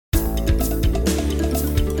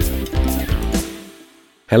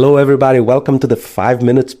Hello, everybody. Welcome to the 5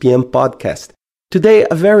 Minutes PM podcast. Today,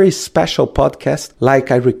 a very special podcast like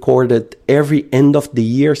I recorded every end of the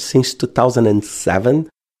year since 2007.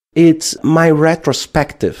 It's my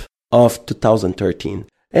retrospective of 2013.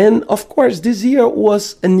 And of course, this year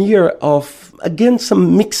was a year of, again,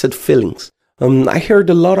 some mixed feelings. I heard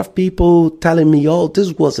a lot of people telling me, oh,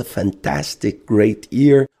 this was a fantastic, great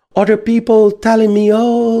year. Other people telling me,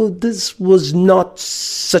 oh, this was not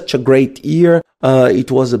such a great year.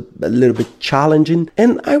 It was a little bit challenging.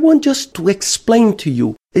 And I want just to explain to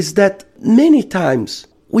you is that many times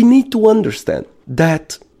we need to understand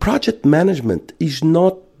that project management is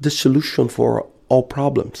not the solution for all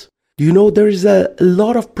problems. You know, there is a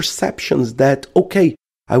lot of perceptions that, okay,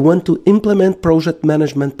 I want to implement project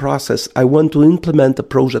management process. I want to implement a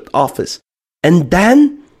project office. And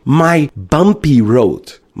then my bumping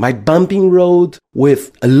road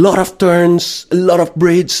with a lot of turns, a lot of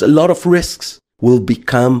bridges, a lot of risks will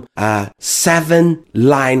become a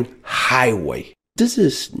 7-line highway. This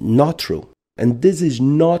is not true. And this is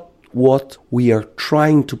not what we are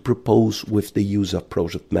trying to propose with the use of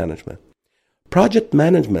project management. Project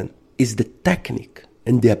management is the technique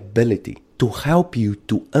and the ability to help you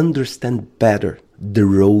to understand better the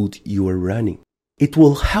road you are running. It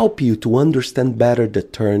will help you to understand better the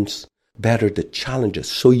turns, better the challenges,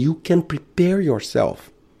 so you can prepare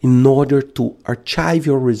yourself in order to achieve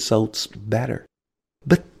your results better.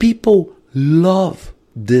 But people love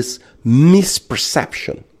this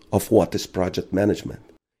misperception of what is project management.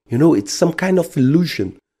 You know, it's some kind of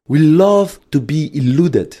illusion. We love to be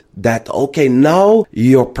illuded that, okay, now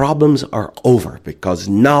your problems are over because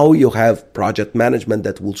now you have project management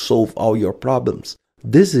that will solve all your problems.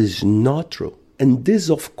 This is not true. And this,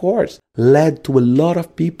 of course, led to a lot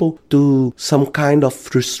of people to some kind of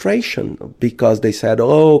frustration because they said,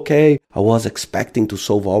 oh, okay, I was expecting to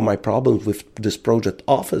solve all my problems with this project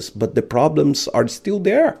office, but the problems are still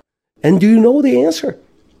there. And do you know the answer?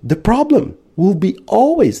 The problem will be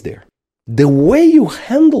always there. The way you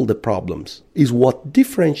handle the problems is what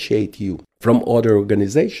differentiates you from other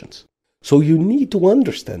organizations. So you need to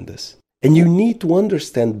understand this. And you need to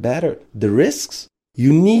understand better the risks.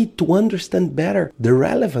 You need to understand better the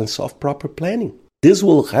relevance of proper planning. This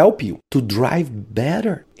will help you to drive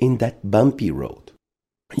better in that bumpy road.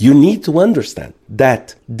 You need to understand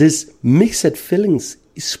that this mixed feelings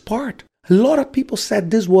is part. A lot of people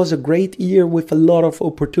said this was a great year with a lot of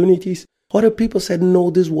opportunities. Other people said, no,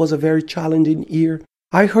 this was a very challenging year.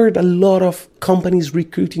 I heard a lot of companies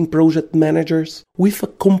recruiting project managers with a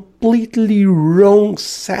completely wrong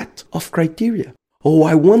set of criteria. Oh,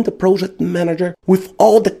 I want a project manager with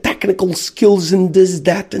all the technical skills in this,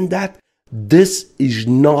 that, and that. This is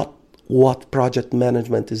not what project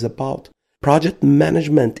management is about. Project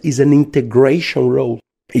management is an integration role.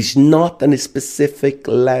 It's not a specific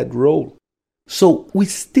led role. So we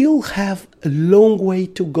still have a long way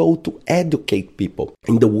to go to educate people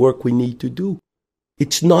in the work we need to do.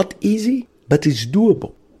 It's not easy, but it's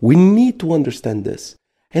doable. We need to understand this.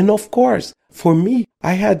 And of course, for me,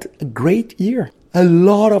 I had a great year. A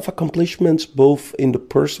lot of accomplishments both in the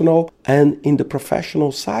personal and in the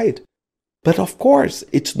professional side. But of course,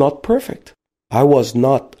 it's not perfect. I was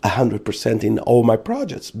not 100% in all my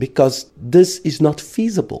projects because this is not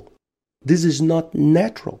feasible. This is not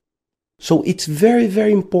natural. So it's very,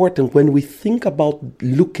 very important when we think about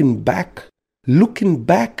looking back. Looking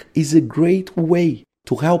back is a great way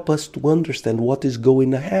to help us to understand what is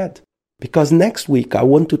going ahead. Because next week I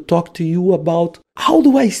want to talk to you about how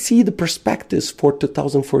do I see the perspectives for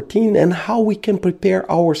 2014 and how we can prepare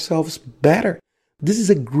ourselves better. This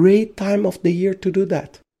is a great time of the year to do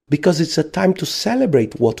that because it's a time to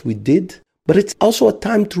celebrate what we did, but it's also a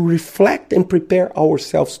time to reflect and prepare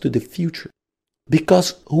ourselves to the future.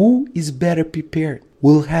 Because who is better prepared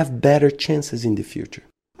will have better chances in the future.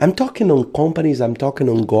 I'm talking on companies, I'm talking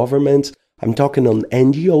on governments, I'm talking on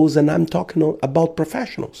NGOs, and I'm talking about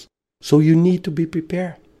professionals. So you need to be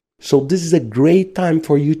prepared. So this is a great time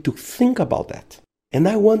for you to think about that. And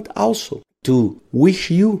I want also to wish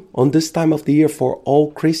you on this time of the year for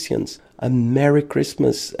all Christians a Merry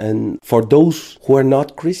Christmas. And for those who are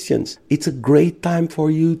not Christians, it's a great time for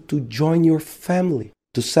you to join your family,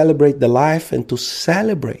 to celebrate the life and to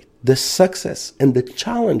celebrate the success and the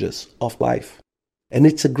challenges of life. And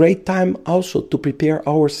it's a great time also to prepare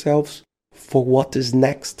ourselves for what is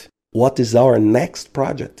next. What is our next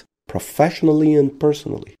project, professionally and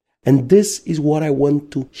personally. And this is what I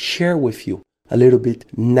want to share with you a little bit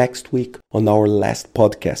next week on our last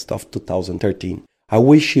podcast of 2013. I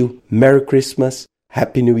wish you Merry Christmas,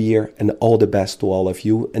 Happy New Year, and all the best to all of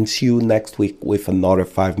you. And see you next week with another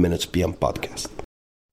 5 Minutes PM podcast.